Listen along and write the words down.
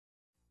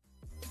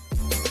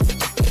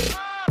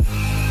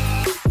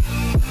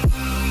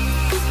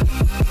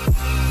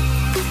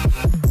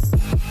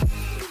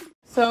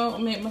So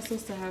I'm at my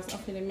sister's house. I'm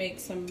gonna make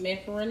some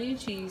macaroni and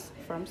cheese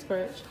from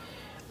scratch.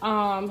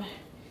 My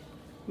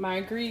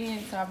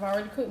ingredients, I've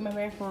already cooked my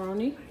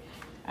macaroni.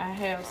 I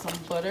have some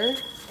butter.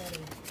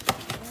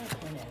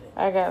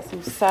 I got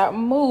some sour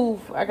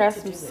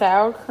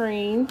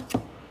cream.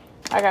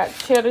 I got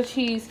cheddar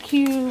cheese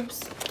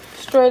cubes,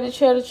 shredded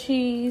cheddar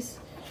cheese,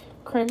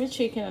 cream and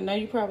chicken. I know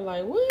you probably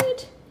like,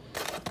 what?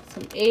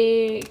 Some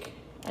egg.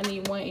 I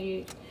need 1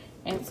 egg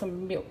and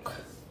some milk.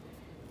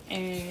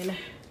 And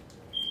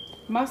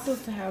my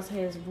sister's house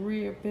has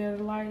real better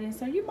lighting,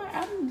 so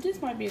this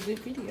might be a good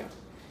video.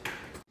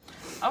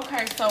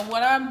 Okay, so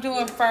what I'm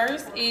doing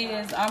first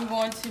is I'm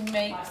going to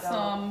make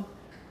some.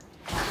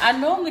 I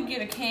normally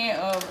get a can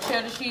of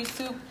cheddar cheese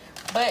soup,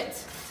 but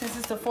since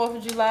it's the 4th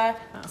of July,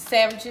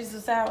 sandwiches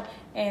is out,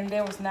 and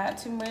there was not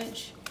too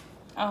much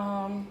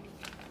of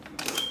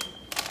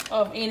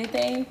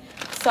anything.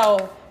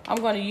 So I'm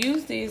going to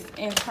use this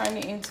and turn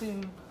it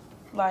into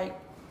like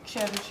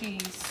cheddar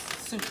cheese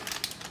soup,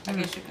 I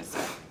guess you could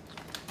say.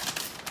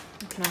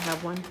 Can I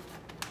have one?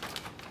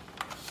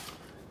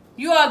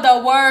 You are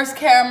the worst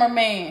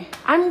cameraman.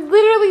 I'm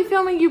literally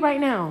filming you right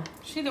now.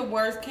 She the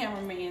worst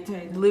cameraman,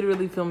 Taylor.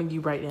 Literally filming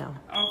you right now.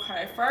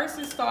 Okay, first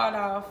it start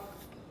off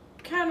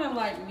kind of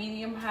like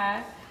medium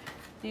high.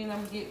 Then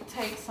I'm gonna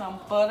take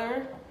some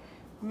butter,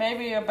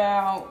 maybe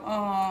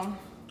about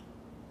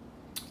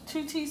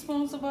 2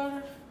 teaspoons of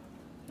butter.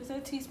 Is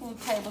that teaspoon?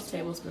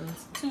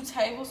 Tablespoons. 2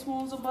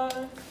 tablespoons of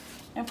butter,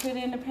 and put it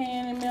in the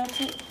pan and melt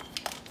it.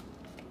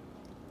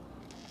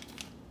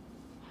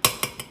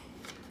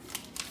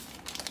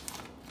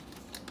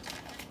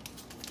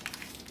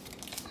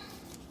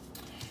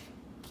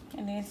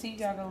 And then see, you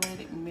gotta let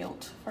it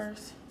melt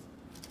first.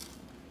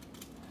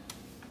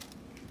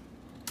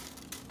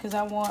 Cause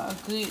I want a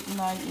good,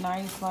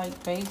 nice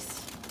like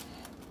base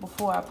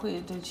before I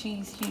put the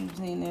cheese cubes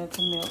in there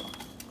to melt.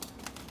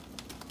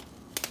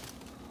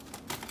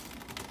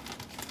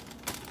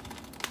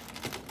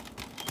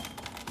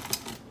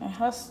 And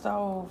her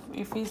stove,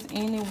 if it's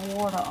any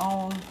water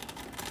on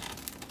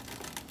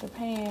the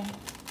pan,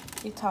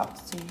 it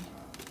talks to you.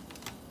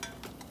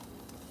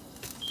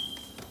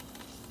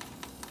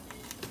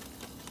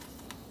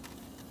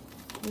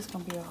 This is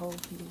gonna be a whole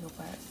video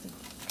by itself.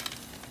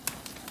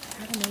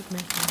 How to make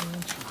macaroni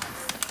and cheese.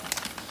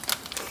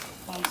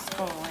 From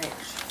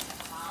scratch.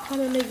 How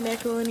to make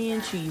macaroni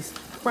and cheese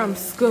from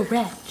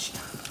scratch.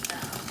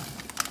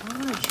 I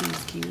like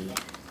cheese cubes.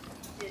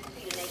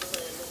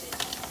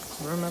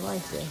 Ruin my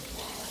life there.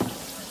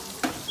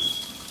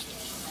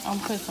 I'm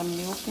gonna put some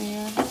milk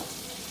in.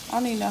 I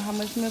don't even know how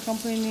much milk I'm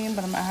putting in,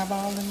 but I'm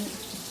eyeballing it.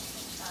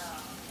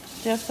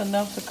 Just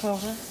enough to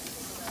cover.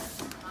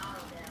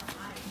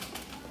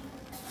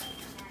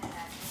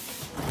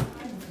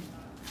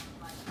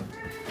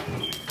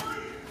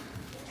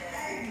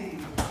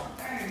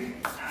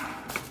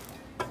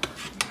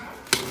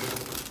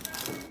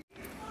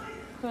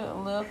 Put a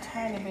little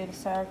tiny bit of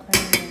sour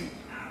cream in it.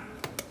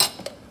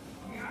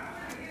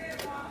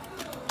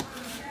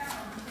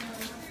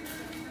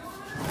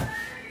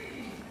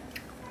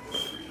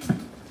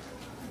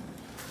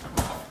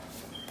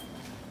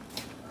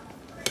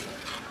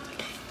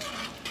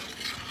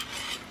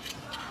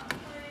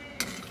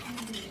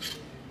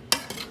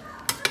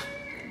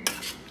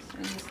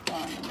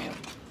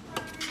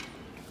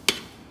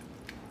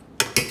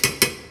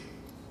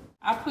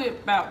 I put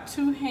about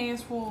 2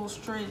 handfuls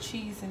of shredded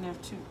cheese in there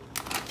too.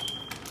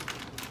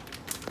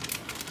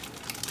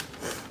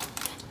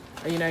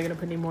 Are you not gonna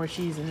put any more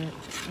cheese in it?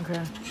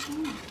 Okay.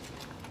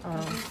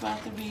 It's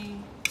about to be,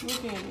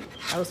 look at it.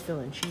 I was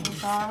feeling cheese.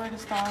 It's already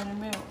starting to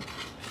melt.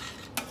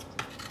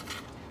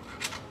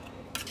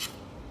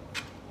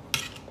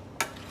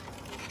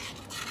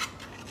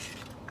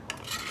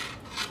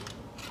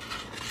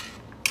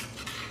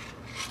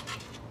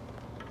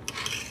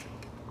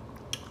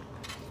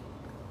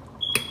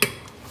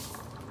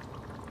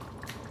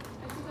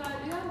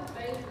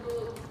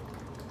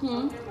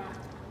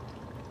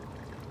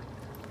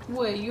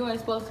 What, you ain't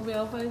supposed to be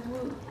on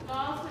Facebook? No,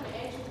 I was gonna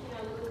ask you, can I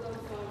look up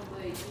something,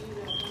 but you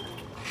don't know.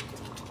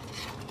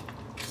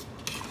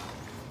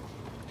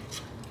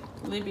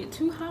 A little bit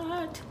too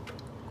hot.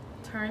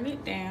 Turn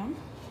it down.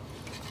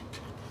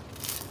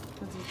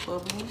 Because it's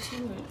bubbling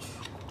too much.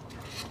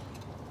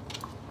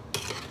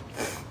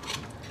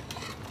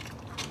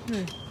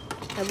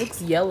 That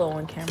looks yellow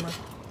on camera.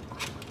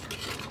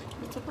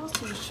 It's supposed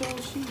to show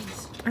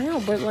cheese. I know,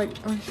 but like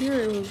on here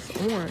it was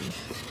orange.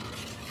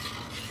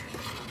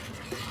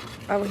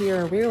 Out here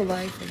in real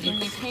life, In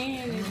the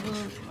pan, it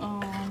looks,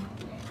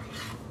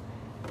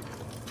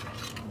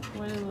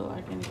 what does it look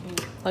like in the pan?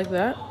 like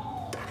that,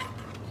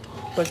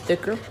 but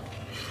thicker.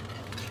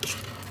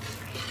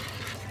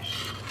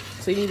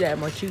 So you need to add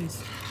more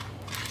cheese.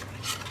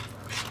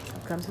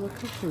 I've come to a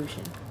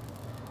conclusion.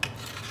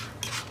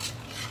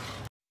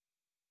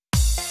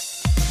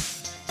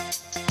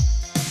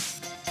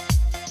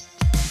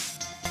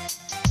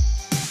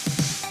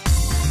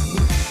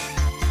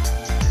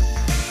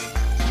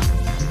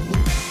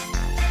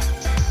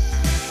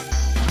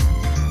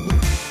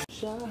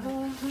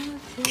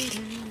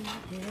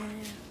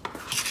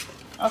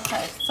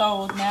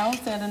 So now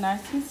it's at a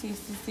nice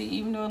consistency,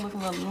 even though it looks a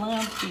little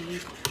lumpy,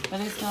 but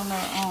it's gonna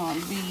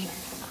be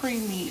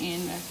creamy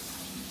in the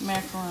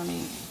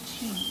macaroni and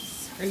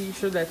cheese. Are you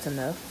sure that's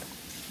enough?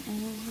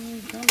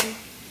 It's gonna be.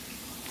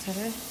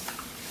 Today,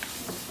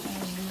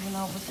 and moving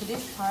over to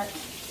this part,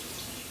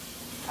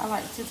 I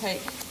like to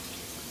take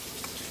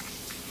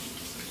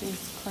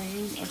this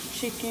cream of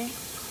chicken.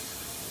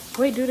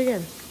 Wait, do it again.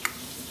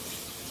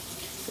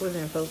 It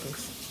wasn't in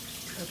focus.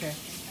 Okay.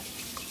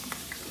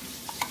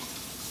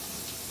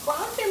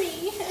 Sponsor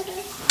me.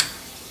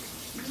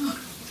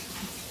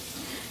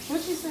 What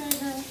you say,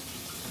 girl?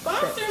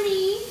 Sponsor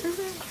me.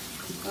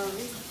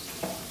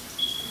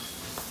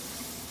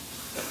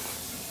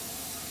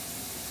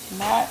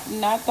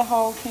 Not the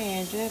whole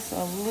can, just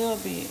a little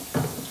bit.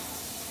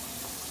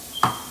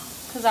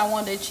 Cause I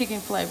want that chicken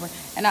flavor.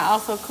 And I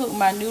also cook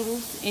my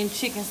noodles in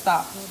chicken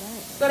stock.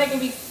 So they can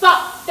be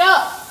sopped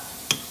up.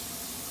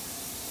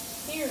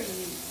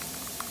 Period.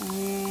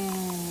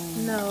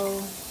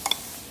 No.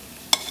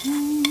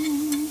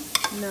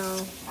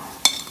 No.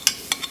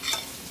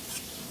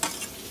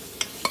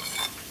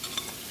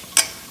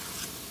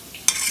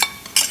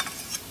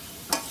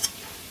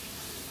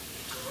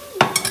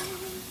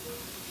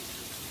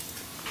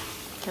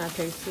 Can I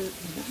taste it?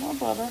 Get more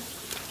butter.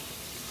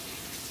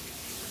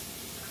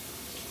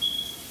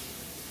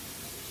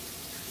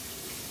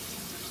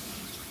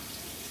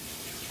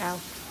 Ow.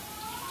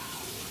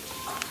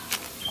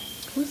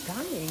 Who's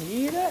dying? You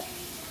hear that?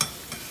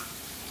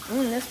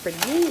 That's pretty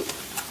good.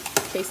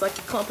 Tastes like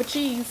a clump of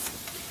cheese.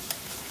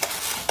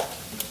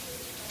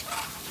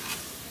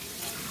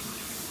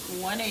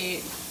 1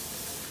 egg.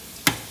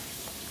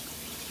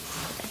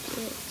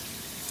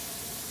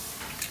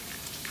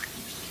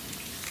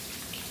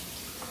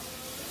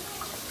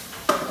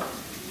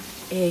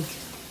 Egg.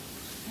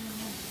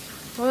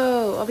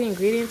 Whoa, all the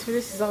ingredients for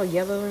this is all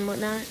yellow and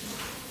whatnot.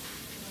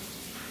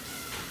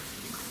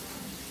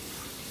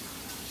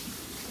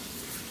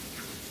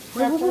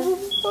 What are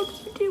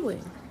you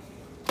doing?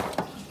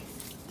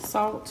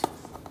 Salt.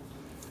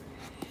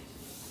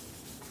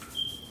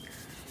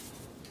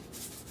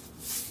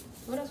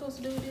 What am I supposed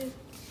to do with this?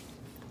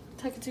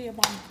 Take it to your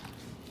mom.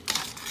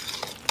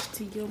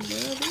 To your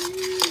mother.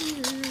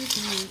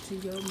 To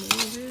your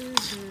mother.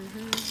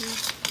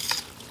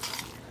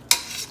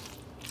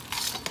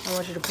 I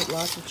want you to put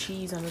lots of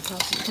cheese on the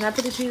top. Can I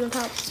put the cheese on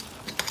top?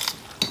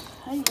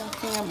 How you gonna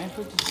film and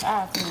put the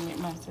I film it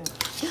myself?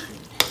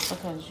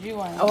 Because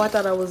you ain't. Oh, I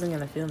thought I wasn't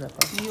gonna film that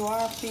part. You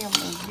are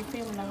filming. You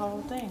filming the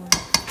whole thing.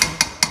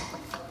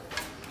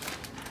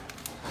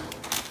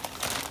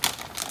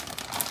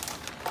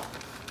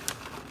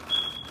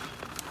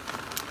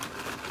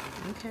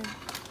 Okay.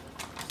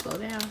 Slow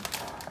down.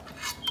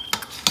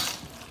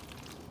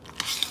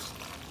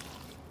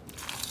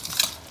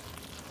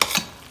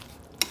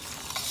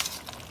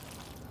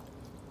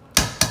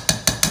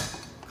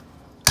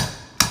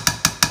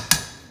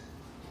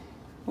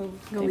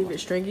 I'm gonna leave it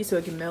stringy so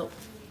it can melt.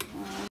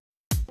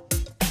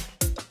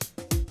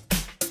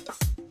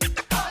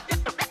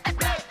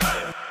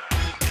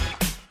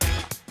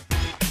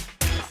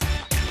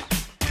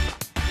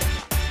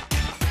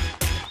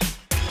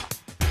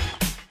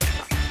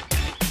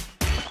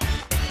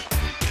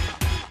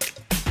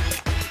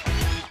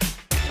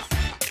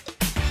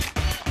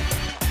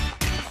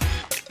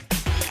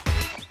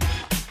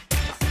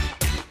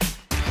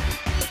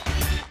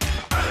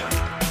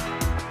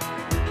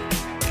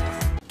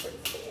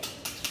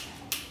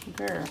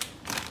 Girl,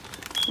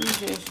 we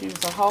just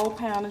used a whole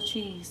pound of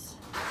cheese.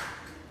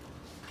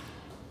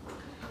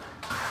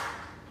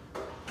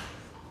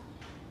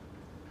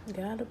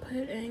 Gotta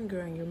put anger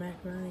in your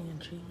macaroni and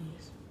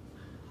cheese.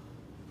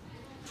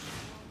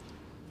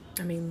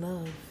 I mean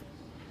love.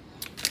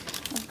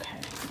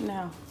 Okay,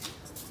 now,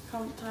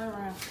 come turn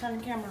around, turn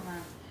the camera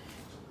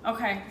around.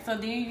 Okay, so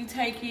then you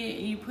take it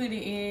and you put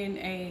it in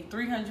a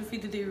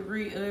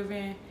 350-degree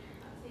oven,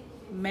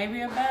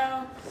 maybe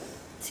about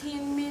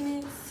 10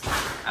 minutes.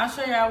 I'll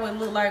show y'all what it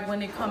look like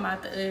when it come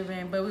out the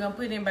oven, but we're gonna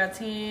put it in about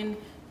 10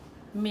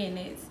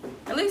 minutes,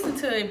 at least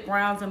until it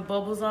browns and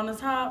bubbles on the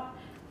top.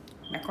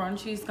 Macaroni and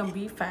cheese gonna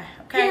be fine,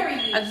 okay?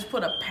 Period. I just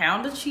put a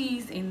pound of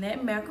cheese in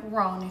that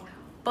macaroni,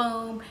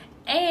 boom,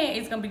 and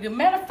it's gonna be good.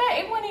 Matter of fact,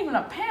 it wasn't even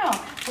a pound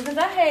because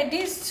I had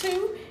this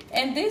too,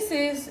 and this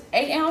is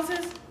 8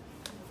 ounces,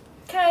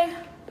 okay?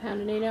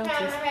 Pound and 8 Pound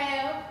ounces. and a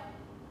half.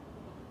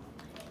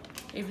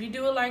 If you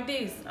do it like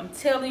this, I'm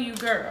telling you,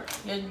 girl,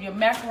 your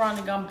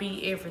macaroni gonna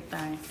be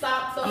everything.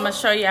 Salt, I'm gonna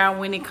show y'all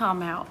when it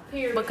come out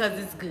Period. because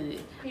it's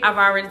good. I've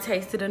already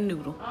tasted a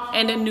noodle,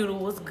 and the noodle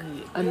was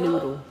good. A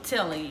noodle.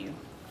 Telling you.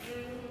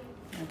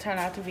 Now turn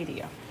out the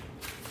video.